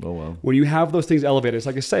dopamine. Oh, wow. When you have those things elevated, it's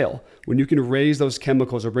like a sail. When you can raise those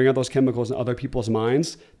chemicals or bring out those chemicals in other people's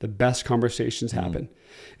minds, the best conversations happen.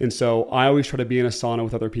 And so I always try to be in a sauna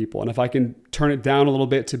with other people. And if I can turn it down a little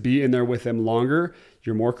bit to be in there with them longer,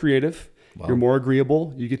 you're more creative. Wow. You're more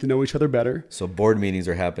agreeable. You get to know each other better. So board meetings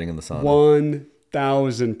are happening in the sauna.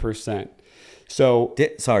 1,000%. So,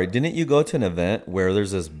 didn't you go to an event where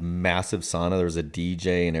there's this massive sauna? There was a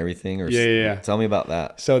DJ and everything. Yeah. Tell me about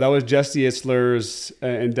that. So that was Jesse Itzler's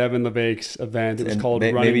and Devin LeVaque's event. It was called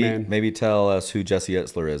Running Man. Maybe tell us who Jesse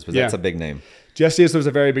Itzler is, because that's a big name. Jesse Itzler's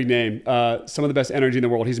a very big name. Some of the best energy in the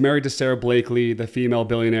world. He's married to Sarah Blakely, the female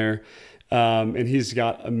billionaire, and he's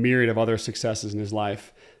got a myriad of other successes in his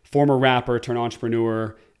life. Former rapper turned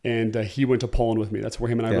entrepreneur. And he went to Poland with me. That's where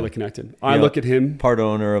him and I really connected. I look at him. Part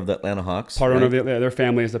owner of the Atlanta Hawks. Owner of their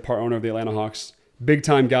family is the part owner of the Atlanta Hawks. Big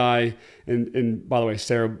time guy. And by the way,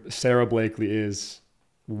 Sarah Blakely is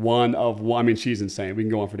one of one. I mean, she's insane. We can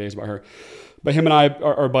go on for days about her. But him and I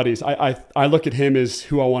are buddies. I look at him as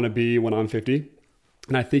who I want to be when I'm 50.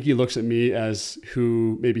 And I think he looks at me as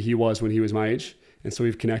who maybe he was when he was my age. And so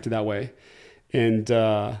we've connected that way. And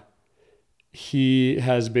he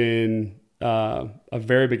has been a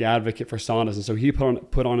very big advocate for saunas. And so he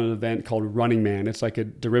put on an event called Running Man. It's like a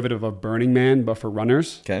derivative of Burning Man, but for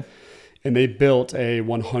runners. Okay. And they built a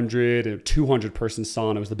 100 or 200 person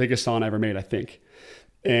sauna. It was the biggest sauna ever made, I think.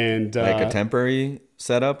 And like a temporary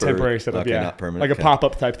setup? Temporary setup, okay, not permanent. Like a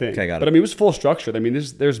pop-up type thing. Okay, got it. But I mean, it was full structured. I mean,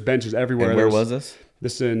 there's benches everywhere. And where was this?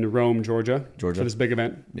 This is in Rome, Georgia. For this big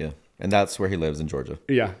event. Yeah. And that's where he lives, in Georgia.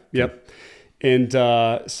 Yeah. Yep. And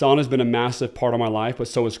sauna's been a massive part of my life, but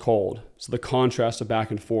so is cold. So the contrast of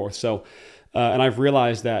back and forth. So, and I've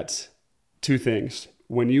realized that two things.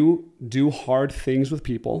 When you do hard things with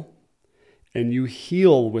people and you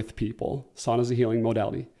heal with people, sauna's a healing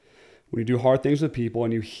modality. When you do hard things with people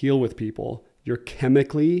and you heal with people, you're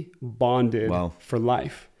chemically bonded for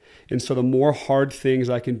life. And so the more hard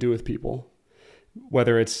things I can do with people,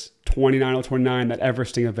 whether it's 29 that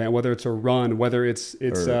Everesting event, whether it's a run, whether it's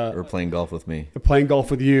or playing golf with me. Playing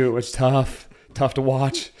golf with you, it's tough to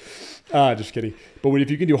watch. Just kidding. But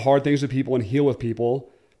if you can do hard things with people and heal with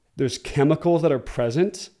people, there's chemicals that are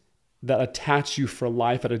present that attach you for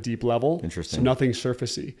life at a deep level. Interesting. So nothing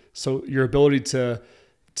surfacey. So your ability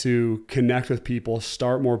to connect with people,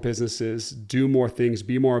 start more businesses, do more things,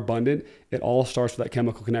 be more abundant, it all starts with that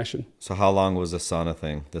chemical connection. So how long was this sauna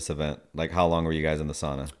thing, this event? Like, how long were you guys in the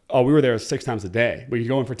sauna? Oh, we were there 6 times a day. We could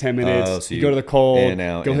go in for 10 minutes, so you go to the cold,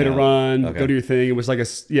 go hit a run, okay. Go do your thing. It was like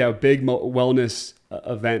a big wellness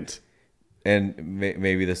event. And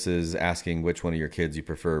maybe this is asking which one of your kids you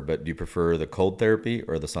prefer, but do you prefer the cold therapy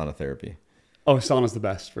or the sauna therapy? Oh, sauna's the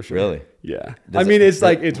best for sure. Really? Yeah.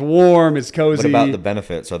 It's warm, it's cozy. What about the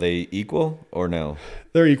benefits? Are they equal or no?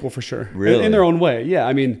 They're equal for sure. Really? In their own way. Yeah.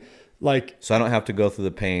 I mean, so I don't have to go through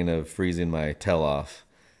the pain of freezing my tail off.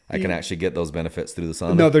 I can actually get those benefits through the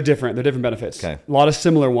sauna. No, they're different. They're different benefits. Okay. A lot of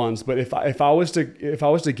similar ones, but if I was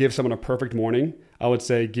to give someone a perfect morning, I would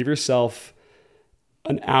say give yourself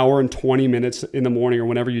an hour and 20 minutes in the morning or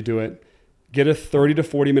whenever you do it. Get a 30 to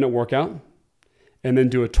 40 minute workout. And then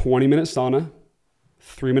do a 20-minute sauna,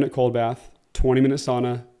 3-minute cold bath, 20-minute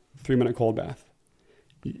sauna, 3-minute cold bath.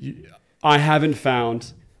 I haven't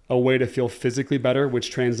found a way to feel physically better,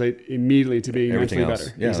 which translates immediately to being mentally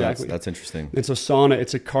better. Yeah, exactly. That's interesting. And so sauna,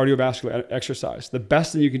 it's a cardiovascular exercise. The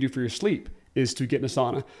best thing you can do for your sleep is to get in a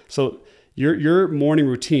sauna. So your morning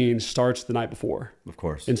routine starts the night before. Of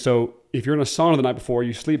course. And so if you're in a sauna the night before,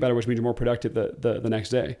 you sleep better, which means you're more productive the next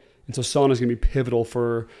day. And so sauna is going to be pivotal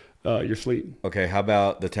for your sleep. Okay, how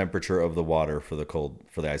about the temperature of the water for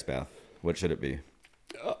the ice bath? What should it be?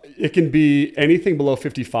 It can be anything below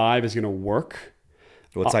 55 is going to work.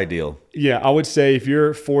 What's ideal? Yeah, I would say if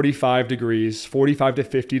you're 45 to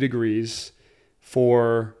 50 degrees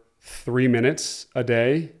for 3 minutes a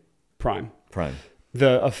day, prime.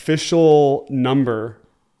 The official number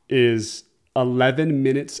is 11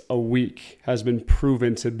 minutes a week has been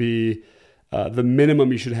proven to be the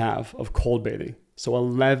minimum you should have of cold bathing. So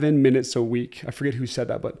 11 minutes a week. I forget who said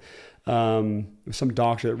that, but it was some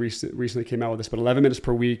doctor that recently came out with this. But 11 minutes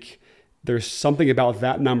per week, there's something about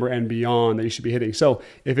that number and beyond that you should be hitting. So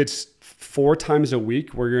if it's 4 times a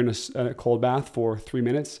week where you're in a cold bath for 3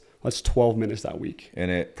 minutes, that's 12 minutes that week.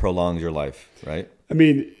 And it prolongs your life, right?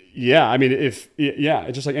 It's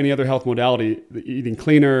just like any other health modality, eating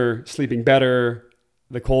cleaner, sleeping better.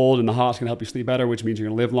 The cold and the hot is going to help you sleep better, which means you're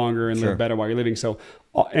going to live longer and live better while you're living. So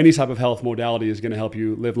any type of health modality is going to help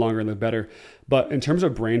you live longer and live better. But in terms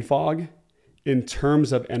of brain fog, in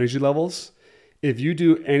terms of energy levels, if you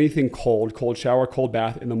do anything cold shower, cold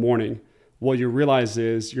bath in the morning, what you realize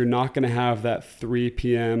is you're not going to have that 3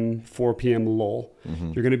 p.m., 4 p.m. lull.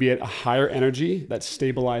 Mm-hmm. You're going to be at a higher energy that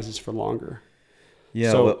stabilizes for longer.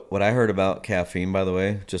 Yeah, so, what I heard about caffeine, by the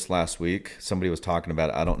way, just last week, somebody was talking about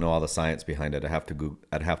it. I don't know all the science behind it. I'd have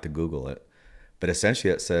to Google it. But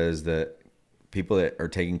essentially it says that people that are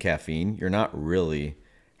taking caffeine, you're not really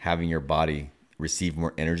having your body receive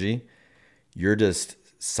more energy. You're just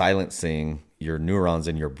silencing your neurons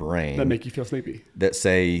in your brain. That make you feel sleepy. That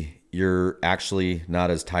say you're actually not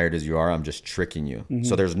as tired as you are. I'm just tricking you. Mm-hmm.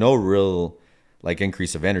 So there's no real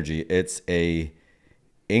increase of energy. It's a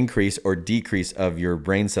increase or decrease of your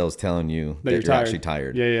brain cells telling you that you're actually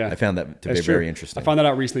tired. Yeah. I found that to be very interesting. I found that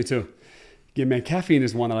out recently too. Yeah, man, caffeine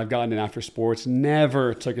is one that I've gotten in after sports.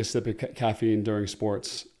 Never took a sip of caffeine during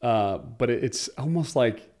sports. But it's almost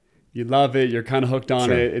like you love it. You're kind of hooked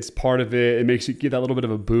on it. It's part of it. It makes you get that little bit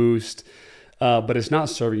of a boost. But it's not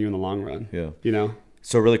serving you in the long run. Yeah. You know?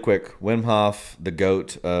 So really quick, Wim Hof, the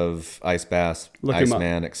GOAT of ice baths,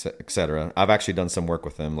 Iceman, etc. I've actually done some work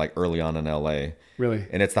with him early on in LA. Really?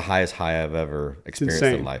 And it's the highest high I've ever experienced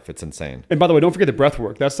in life. It's insane. And by the way, don't forget the breath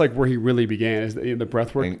work. That's where he really began, is the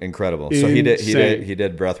breath work. Incredible. Insane. So he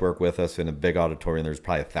did breath work with us in a big auditorium. There's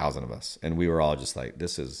probably 1,000 of us. And we were all just like,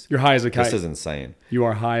 you're high as a kite. This is insane. You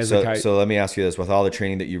are high as a kite. So let me ask you this. With all the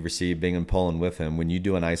training that you've received being in Poland with him, when you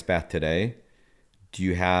do an ice bath today, do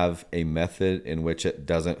you have a method in which it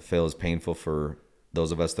doesn't feel as painful for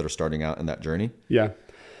those of us that are starting out in that journey? Yeah.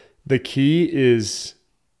 The key is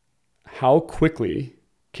how quickly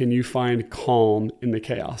can you find calm in the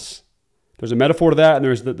chaos? There's a metaphor to that, and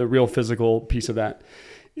there's the real physical piece of that.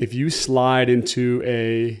 If you slide into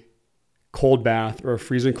a cold bath or a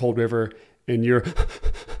freezing cold river and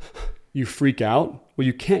you freak out, well,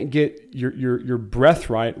 you can't get your breath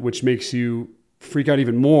right, which makes you freak out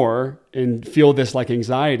even more and feel this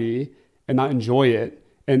anxiety and not enjoy it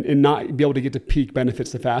and not be able to get to peak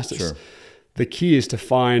benefits the fastest. Sure. The key is to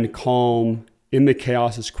find calm in the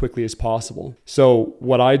chaos as quickly as possible. So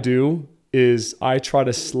what I do is I try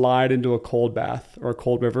to slide into a cold bath or a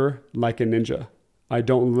cold river like a ninja. I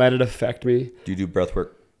don't let it affect me. Do you do breath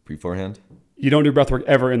work beforehand? You don't do breath work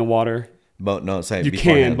ever in the water. But no, saying you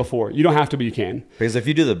beforehand. Can before. You don't have to, but you can. Because if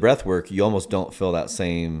you do the breath work, you almost don't feel that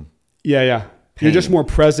same pain. You're just more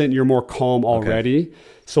present. You're more calm already. Okay.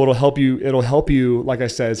 So it'll help you, like I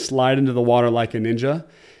said, slide into the water like a ninja.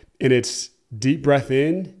 And it's deep breath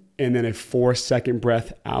in and then a 4-second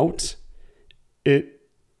breath out. It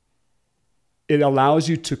allows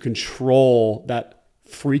you to control that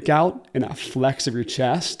freak out and that flex of your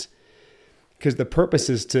chest, because the purpose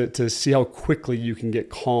is to see how quickly you can get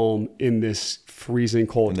calm in this freezing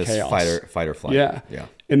cold chaos. Fight or flight. Yeah.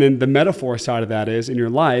 And then the metaphor side of that is, in your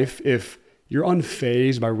life, if you're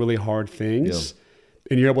unfazed by really hard things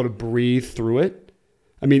and you're able to breathe through it.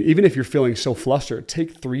 I mean, even if you're feeling so flustered,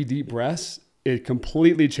 take 3 deep breaths. It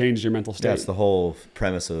completely changes your mental state. That's the whole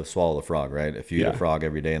premise of swallow the frog, right? If you eat a frog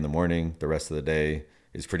every day in the morning, the rest of the day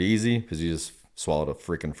is pretty easy because you just swallowed a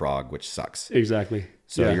freaking frog, which sucks. Exactly.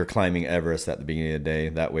 So you're climbing Everest at the beginning of the day.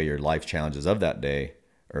 That way your life challenges of that day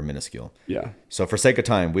are minuscule. Yeah. So for sake of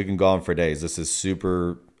time, we can go on for days. This is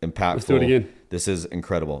super impactful. Let's do it again. This is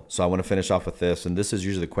incredible. So I want to finish off with this. And this is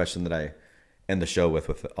usually the question that I end the show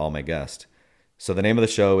with all my guests. So the name of the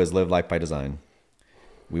show is Live Life by Design.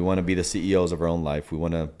 We want to be the CEOs of our own life. We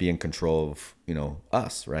want to be in control of,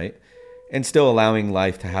 us, right? And still allowing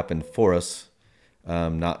life to happen for us,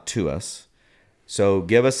 not to us. So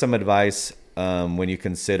give us some advice when you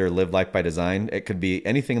consider Live Life by Design. It could be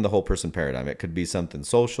anything in the whole person paradigm. It could be something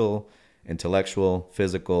social, intellectual,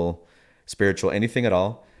 physical, spiritual, anything at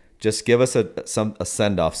all. Just give us a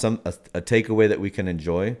send-off, a takeaway that we can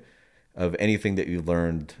enjoy of anything that you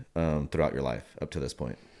learned throughout your life up to this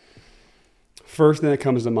point. First thing that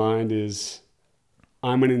comes to mind is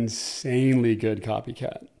I'm an insanely good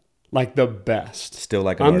copycat, like the best. Still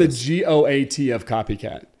like an I'm artist. the GOAT of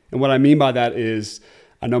copycat. And what I mean by that is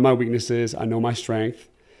I know my weaknesses, I know my strength,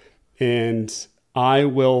 and I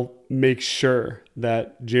will make sure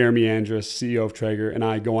that Jeremy Andrus, CEO of Traeger, and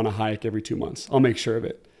I go on a hike every 2 months. I'll make sure of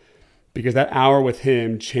it, because that hour with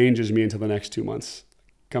him changes me until the next 2 months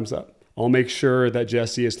comes up. I'll make sure that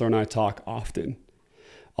Jesse Isler and I talk often.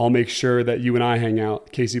 I'll make sure that you and I hang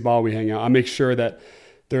out, Casey Ball, we hang out. I'll make sure that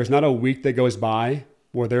there's not a week that goes by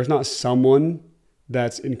where there's not someone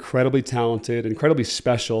that's incredibly talented, incredibly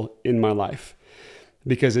special in my life,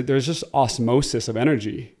 because there's just osmosis of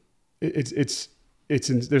energy. There's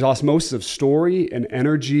osmosis of story and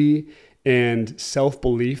energy and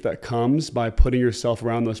self-belief that comes by putting yourself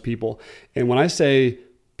around those people. And when I say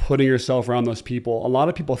putting yourself around those people. A lot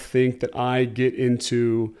of people think that I get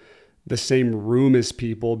into the same room as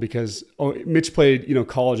people because Mitch played,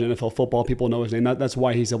 college and NFL football. People know his name. That's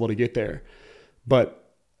why he's able to get there.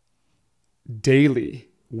 But daily,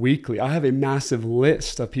 weekly, I have a massive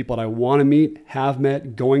list of people that I want to meet, have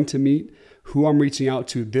met, going to meet, who I'm reaching out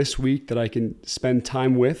to this week that I can spend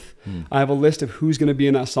time with. I have a list of who's going to be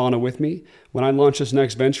in that sauna with me. When I launch this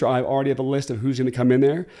next venture, I already have a list of who's going to come in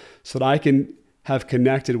there so that I can have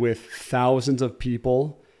connected with thousands of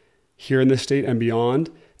people here in this state and beyond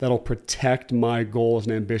that'll protect my goals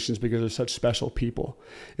and ambitions because they're such special people.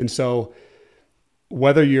 And so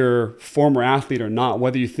whether you're a former athlete or not,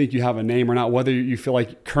 whether you think you have a name or not, whether you feel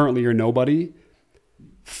like currently you're nobody,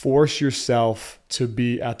 force yourself to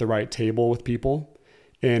be at the right table with people.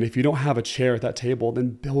 And if you don't have a chair at that table, then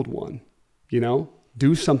build one,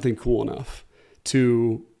 do something cool enough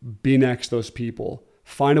to be next to those people.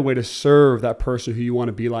 Find a way to serve that person who you want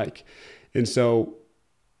to be like. And so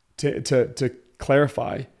to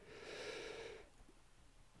clarify,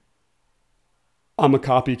 I'm a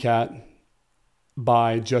copycat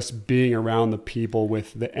by just being around the people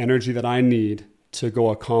with the energy that I need to go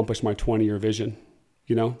accomplish my 20-year vision.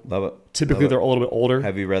 Love it. Typically, they're a little bit older.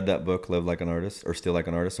 Have you read that book, Live Like an Artist, or Steal Like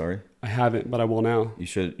an Artist? Sorry, I haven't, but I will now. You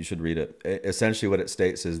should read it. Essentially, what it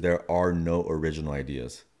states is there are no original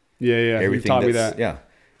ideas. Yeah. You taught me that. Yeah,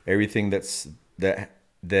 everything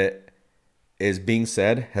that is being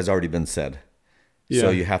said has already been said. Yeah. So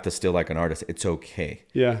you have to steal like an artist. It's okay.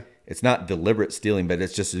 Yeah. It's not deliberate stealing, but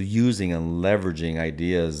it's just using and leveraging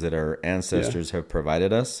ideas that our ancestors have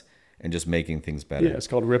provided us and just making things better. Yeah, it's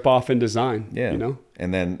called rip off and design. Yeah.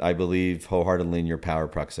 And then I believe wholeheartedly in your power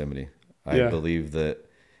of proximity. I believe that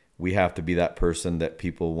we have to be that person that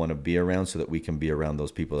people want to be around so that we can be around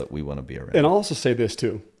those people that we want to be around. And I'll also say this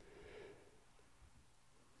too.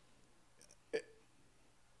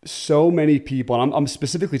 So many people, and I'm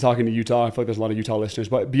specifically talking to Utah. I feel like there's a lot of Utah listeners,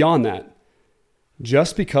 but beyond that,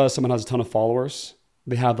 just because someone has a ton of followers,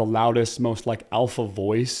 they have the loudest, most like alpha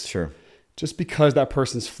voice. Sure. Just because that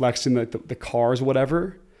person's flexing the cars,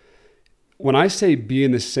 whatever. When I say be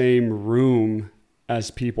in the same room as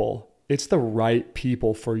people, it's the right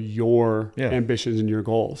people for your ambitions and your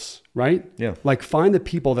goals, right? Yeah. Like find the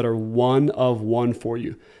people that are one of one for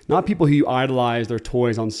you, not people who you idolize their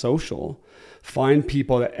toys on social. Find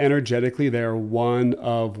people that energetically they're one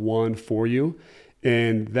of one for you.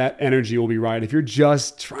 And that energy will be right. If you're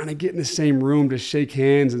just trying to get in the same room to shake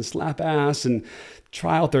hands and slap ass and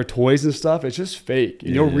try out their toys and stuff, it's just fake.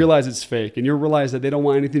 And you'll realize it's fake. And you'll realize that they don't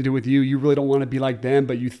want anything to do with you. You really don't want to be like them,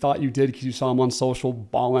 but you thought you did because you saw them on social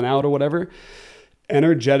balling out or whatever.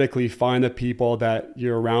 Energetically find the people that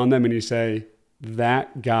you're around them and you say,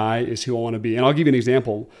 that guy is who I want to be. And I'll give you an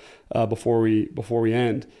example before we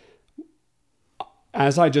end.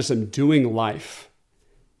 As I just am doing life,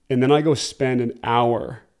 and then I go spend an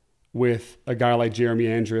hour with a guy like Jeremy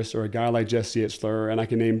Andrus or a guy like Jesse Itzler, and I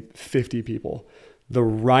can name 50 people, the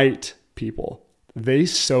right people. They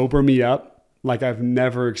sober me up like I've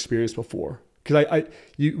never experienced before. Because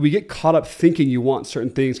we get caught up thinking you want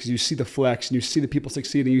certain things because you see the flex and you see the people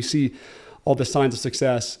succeed and you see all the signs of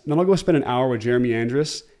success. And then I'll go spend an hour with Jeremy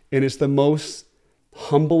Andrus, and it's the most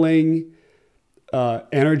humbling,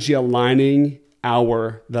 energy aligning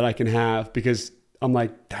hour that I can have because I'm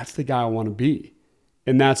like, that's the guy I want to be.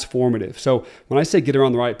 And that's formative. So when I say get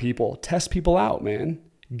around the right people, test people out, man.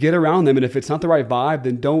 Get around them. And if it's not the right vibe,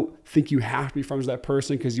 then don't think you have to be friends with that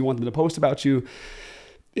person because you want them to post about you.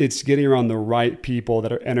 It's getting around the right people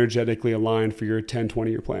that are energetically aligned for your 10,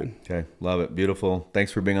 20-year plan. Okay. Love it. Beautiful.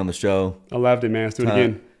 Thanks for being on the show. I loved it, man. Let's do it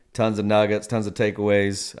again. Tons of nuggets, tons of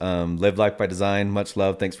takeaways. Live life by design. Much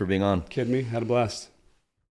love. Thanks for being on. Kidding me? Had a blast.